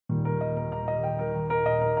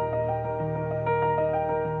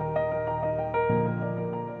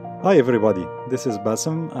Hi, everybody. This is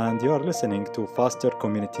Basim, and you are listening to Faster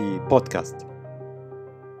Community Podcast.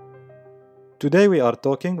 Today, we are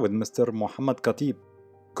talking with Mr. Mohammed Khatib,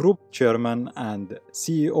 Group Chairman and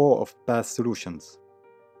CEO of Path Solutions.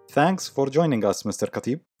 Thanks for joining us, Mr.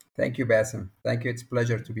 Khatib. Thank you, Basim. Thank you. It's a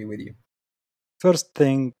pleasure to be with you. First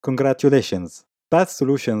thing, congratulations. Path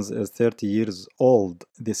Solutions is 30 years old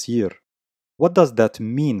this year. What does that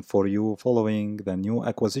mean for you following the new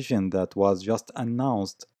acquisition that was just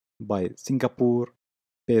announced by Singapore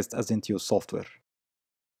based Azentio Software?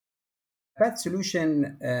 Path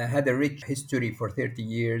Solution had a rich history for 30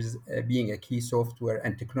 years, being a key software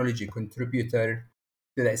and technology contributor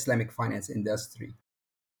to the Islamic finance industry.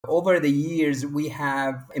 Over the years, we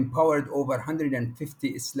have empowered over 150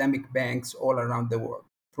 Islamic banks all around the world,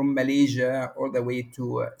 from Malaysia all the way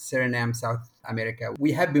to Suriname, South America.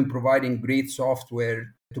 We have been providing great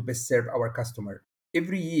software to best serve our customer.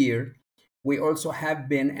 Every year, we also have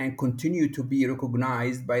been and continue to be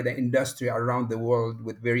recognized by the industry around the world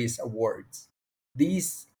with various awards.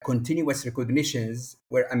 These continuous recognitions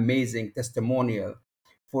were amazing testimonial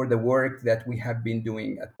for the work that we have been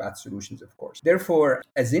doing at Path Solutions, of course. Therefore,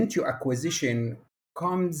 Azentio acquisition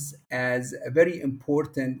comes as a very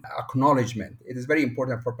important acknowledgement. It is very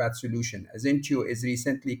important for Path Solution. Azentio is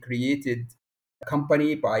recently created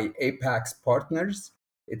company by Apex Partners.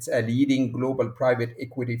 It's a leading global private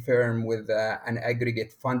equity firm with an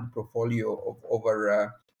aggregate fund portfolio of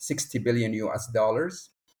over 60 billion US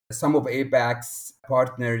dollars. Some of APAC's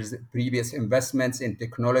partners' previous investments in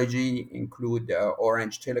technology include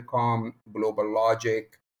Orange Telecom, Global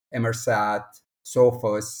Logic, Emersat,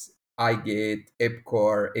 Sophos, iGate,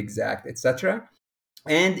 Epcor, Exact, etc.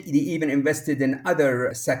 And they even invested in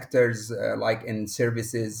other sectors like in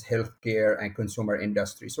services, healthcare, and consumer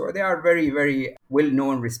industry. So they are very, very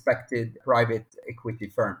well-known, respected private equity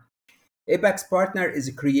firm. Apex Partner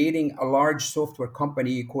is creating a large software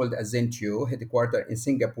company called Azentio, headquartered in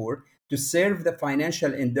Singapore, to serve the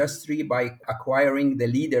financial industry by acquiring the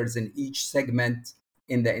leaders in each segment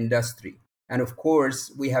in the industry. And of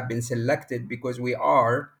course, we have been selected because we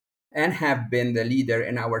are and have been the leader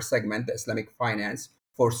in our segment, the Islamic finance,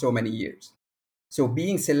 for so many years. So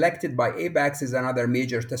being selected by Apex is another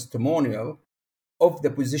major testimonial of the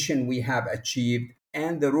position we have achieved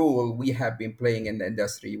and the role we have been playing in the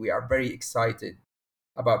industry. We are very excited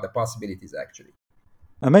about the possibilities, actually.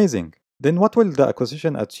 Amazing. Then what will the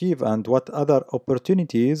acquisition achieve and what other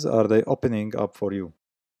opportunities are they opening up for you?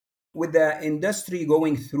 With the industry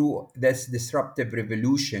going through this disruptive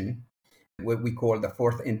revolution, what we call the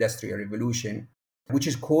fourth industrial revolution, which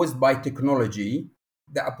is caused by technology,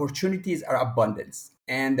 the opportunities are abundant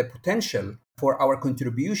and the potential for our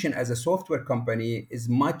contribution as a software company is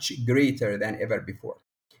much greater than ever before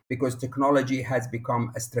because technology has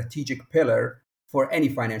become a strategic pillar for any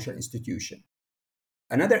financial institution.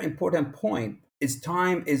 Another important point is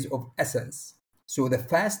time is of essence. So the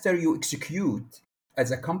faster you execute as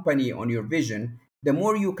a company on your vision, the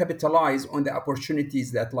more you capitalize on the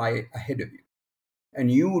opportunities that lie ahead of you.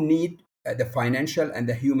 And you need the financial and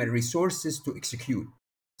the human resources to execute.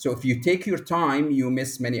 So if you take your time, you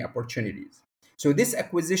miss many opportunities. So this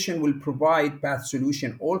acquisition will provide Path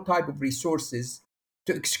Solution all type of resources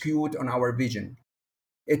to execute on our vision.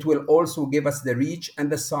 It will also give us the reach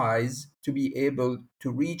and the size to be able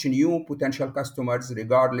to reach new potential customers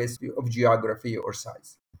regardless of geography or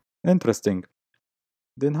size. Interesting.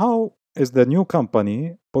 Then how is the new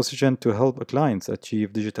company positioned to help clients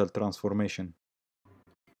achieve digital transformation?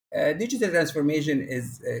 Digital transformation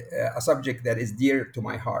is a subject that is dear to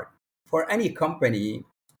my heart. For any company,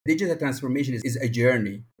 digital transformation is a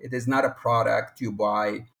journey. It is not a product you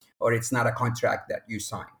buy or it's not a contract that you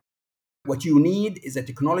sign. What you need is a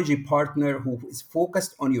technology partner who is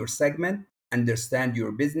focused on your segment, understand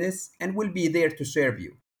your business, and will be there to serve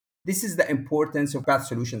you. This is the importance of Path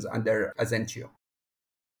Solutions under Azentio.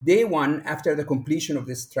 Day one, after the completion of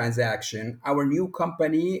this transaction, our new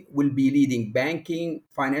company will be leading banking,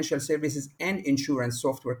 financial services, and insurance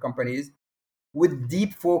software companies with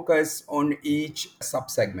deep focus on each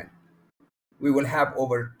subsegment. We will have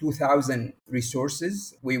over 2,000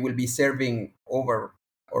 resources. We will be serving over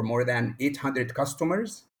or more than 800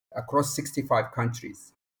 customers across 65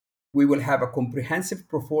 countries. We will have a comprehensive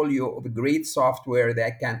portfolio of great software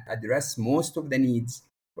that can address most of the needs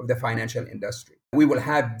of the financial industry. We will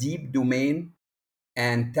have deep domain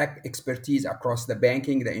and tech expertise across the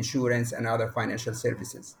banking, the insurance, and other financial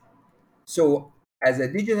services. So, as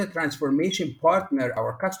a digital transformation partner,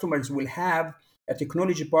 our customers will have a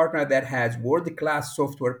technology partner that has world class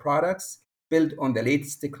software products built on the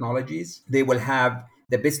latest technologies. They will have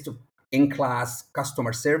the best in class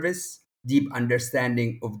customer service. deep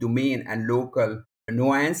understanding of domain and local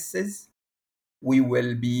nuances. We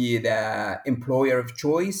will be the employer of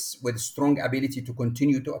choice with strong ability to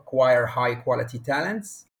continue to acquire high quality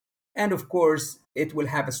talents. And of course, it will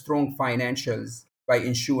have a strong financials by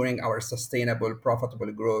ensuring our sustainable,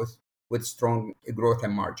 profitable growth with strong growth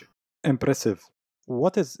and margin. Impressive.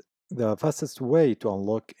 What is the fastest way to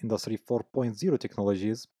unlock Industry 4.0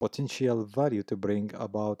 technologies' potential value to bring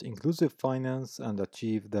about inclusive finance and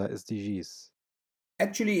achieve the SDGs?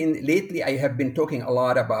 Actually, lately I have been talking a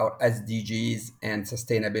lot about SDGs and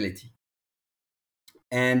sustainability.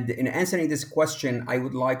 And in answering this question, I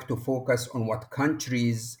would like to focus on what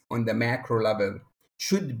countries on the macro level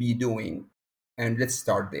should be doing. And let's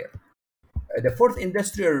start there. The fourth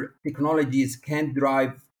industrial technologies can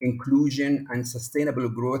drive inclusion and sustainable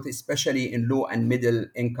growth, especially in low and middle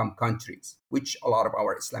income countries, which a lot of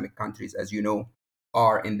our Islamic countries, as you know,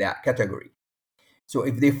 are in that category. So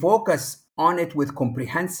if they focus on it with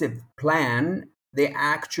comprehensive plan, they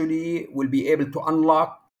actually will be able to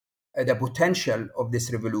unlock the potential of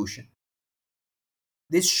this revolution.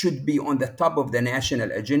 This should be on the top of the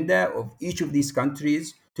national agenda of each of these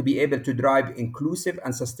countries to be able to drive inclusive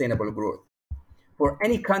and sustainable growth. For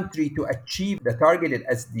any country to achieve the targeted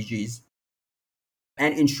SDGs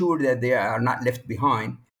and ensure that they are not left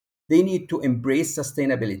behind, they need to embrace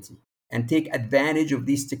sustainability and take advantage of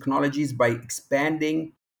these technologies by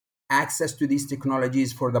expanding access to these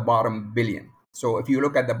technologies for the bottom billion. So if you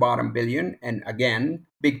look at the bottom billion, and again,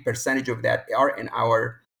 big percentage of that are in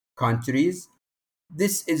our countries,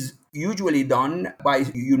 this is usually done by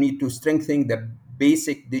you need to strengthen the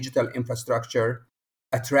basic digital infrastructure,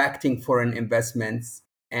 attracting foreign investments,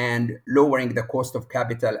 and lowering the cost of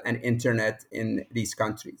capital and internet in these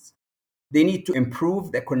countries. They need to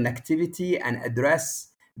improve the connectivity and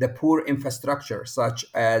address the poor infrastructure, such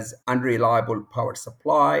as unreliable power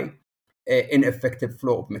supply, ineffective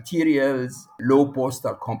flow of materials, low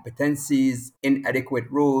postal competencies, inadequate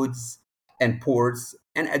roads and ports,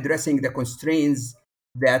 and addressing the constraints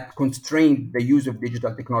that constrain the use of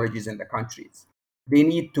digital technologies in the countries. They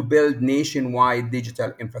need to build nationwide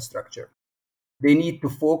digital infrastructure. They need to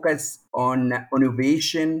focus on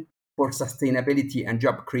innovation for sustainability and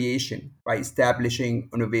job creation by establishing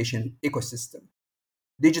innovation ecosystem.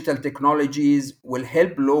 Digital technologies will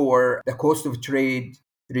help lower the cost of trade,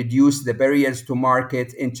 reduce the barriers to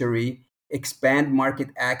market entry, expand market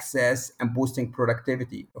access, and boosting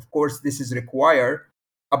productivity. Of course, this is require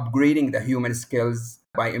upgrading the human skills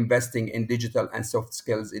by investing in digital and soft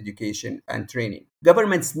skills education and training.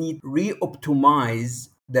 Governments need re-optimize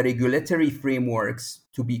the regulatory frameworks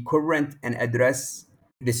to be current and address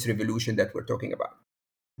this revolution that we're talking about.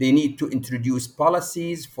 They need to introduce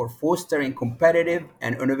policies for fostering competitive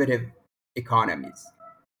and innovative economies.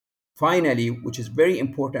 Finally, which is very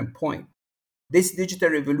important point, this digital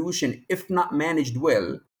revolution, if not managed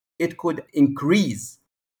well, it could increase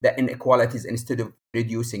the inequalities instead of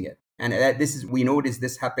reducing it. And this is we noticed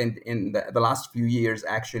this happened in the last few years,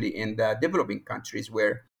 actually, in the developing countries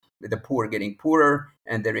where the poor are getting poorer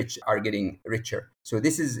and the rich are getting richer. So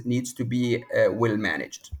this is needs to be well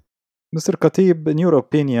managed. Mr. Khatib, in your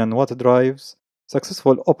opinion, what drives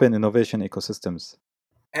successful open innovation ecosystems?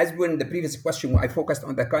 As when the previous question, I focused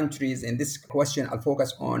on the countries. In this question, I'll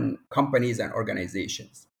focus on companies and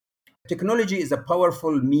organizations. Technology is a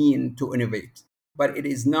powerful mean to innovate, but it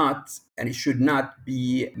is not and it should not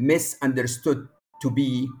be misunderstood to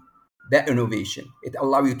be the innovation. It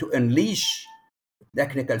allows you to unleash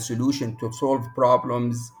technical solution to solve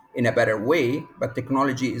problems in a better way, but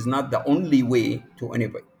technology is not the only way to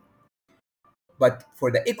innovate. But for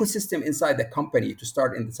the ecosystem inside the company, to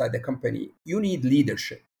start inside the company, you need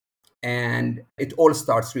leadership. And it all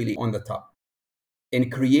starts really on the top in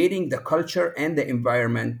creating the culture and the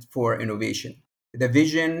environment for innovation. The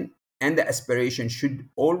vision and the aspiration should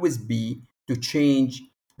always be to change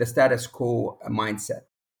the status quo mindset.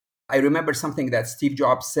 I remember something that Steve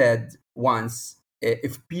Jobs said once: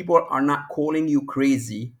 if people are not calling you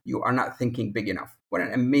crazy, you are not thinking big enough. What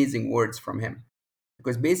an amazing words from him.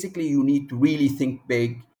 Because basically, you need to really think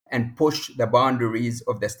big and push the boundaries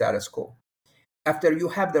of the status quo. After you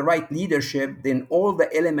have the right leadership, then all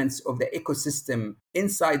the elements of the ecosystem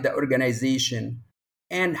inside the organization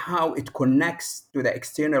and how it connects to the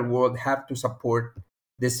external world have to support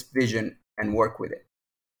this vision and work with it.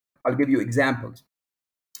 I'll give you examples.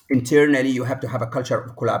 Internally, you have to have a culture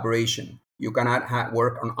of collaboration. You cannot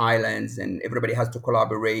work on islands and everybody has to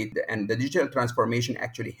collaborate. And the digital transformation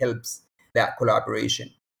actually helps that collaboration.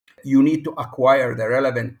 You need to acquire the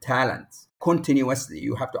relevant talents continuously.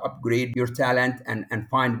 You have to upgrade your talent and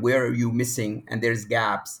find where are you missing and there's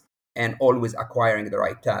gaps and always acquiring the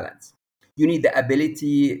right talents. You need the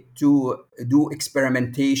ability to do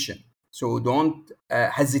experimentation. So don't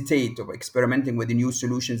hesitate of experimenting with the new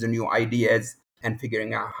solutions and new ideas and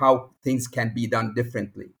figuring out how things can be done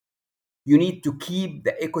differently. You need to keep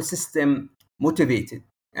the ecosystem motivated.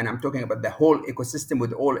 And I'm talking about the whole ecosystem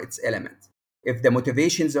with all its elements. If the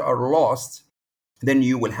motivations are lost, then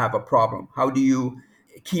you will have a problem. How do you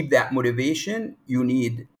keep that motivation? You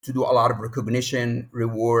need to do a lot of recognition,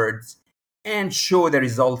 rewards, and show the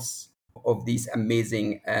results of these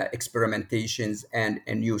amazing experimentations and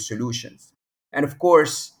new solutions. And of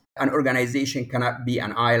course, an organization cannot be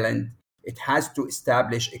an island. It has to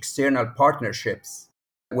establish external partnerships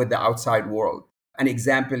with the outside world. An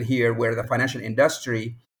example here where the financial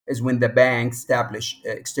industry is when the banks establish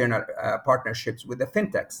external partnerships with the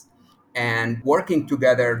fintechs. And working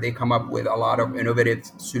together, they come up with a lot of innovative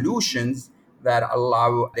solutions that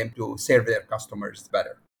allow them to serve their customers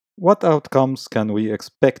better. What outcomes can we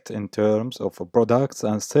expect in terms of products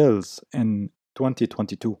and sales in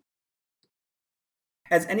 2022?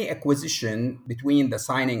 As any acquisition, between the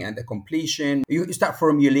signing and the completion, you start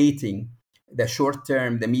formulating the short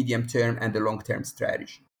term, the medium term, and the long term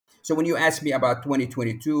strategy. So when you ask me about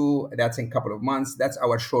 2022, that's in a couple of months, that's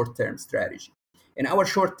our short term strategy. In our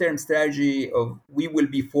short term strategy, we will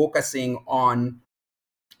be focusing on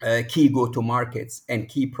key go to markets and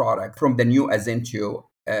key products from the new Azentio,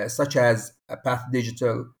 such as Path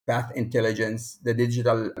Digital, Path Intelligence, the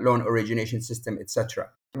digital loan origination system, etc.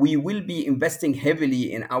 We will be investing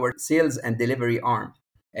heavily in our sales and delivery arm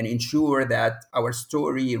and ensure that our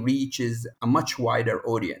story reaches a much wider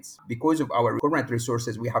audience. Because of our current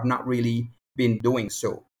resources, we have not really been doing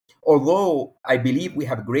so. Although I believe we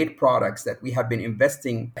have great products that we have been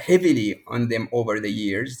investing heavily on them over the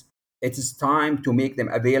years, it is time to make them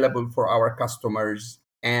available for our customers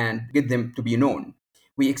and get them to be known.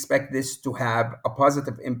 We expect this to have a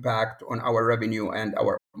positive impact on our revenue and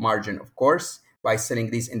our margin, of course, by selling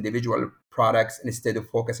these individual products instead of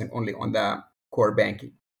focusing only on the core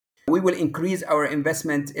banking. We will increase our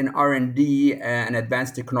investment in R&D and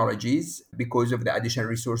advanced technologies because of the additional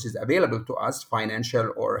resources available to us,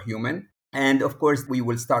 financial or human. And of course, we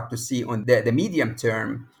will start to see on the medium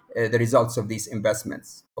term the results of these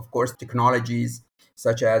investments. Of course, technologies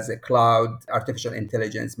such as cloud, artificial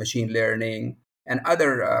intelligence, machine learning, and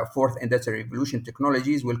other fourth industrial revolution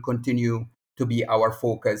technologies will continue to be our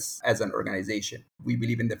focus as an organization. We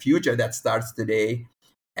believe in the future that starts today,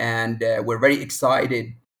 and we're very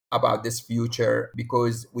excited about this future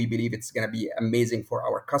because we believe it's going to be amazing for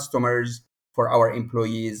our customers, for our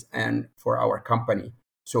employees, and for our company.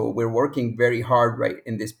 So we're working very hard right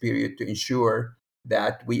in this period to ensure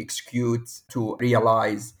that we execute to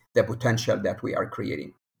realize the potential that we are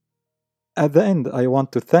creating. At the end, I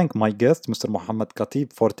want to thank my guest, Mr. Mohammed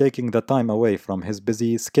Khatib, for taking the time away from his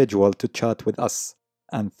busy schedule to chat with us.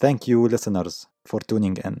 And thank you, listeners, for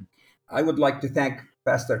tuning in. I would like to thank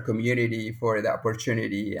Pastor Community for the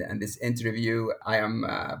opportunity and this interview. I am,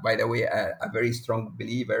 by the way, a very strong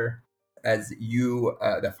believer, as you,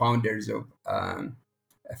 the founders of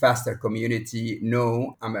Faster Community,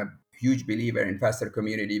 know. I'm a huge believer in Faster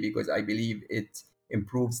Community because I believe it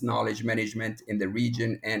improves knowledge management in the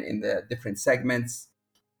region and in the different segments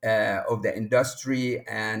of the industry,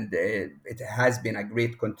 and it has been a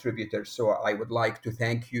great contributor. So I would like to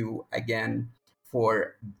thank you again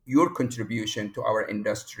for your contribution to our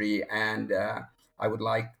industry, and I would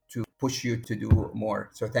like to push you to do more.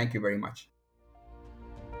 So thank you very much.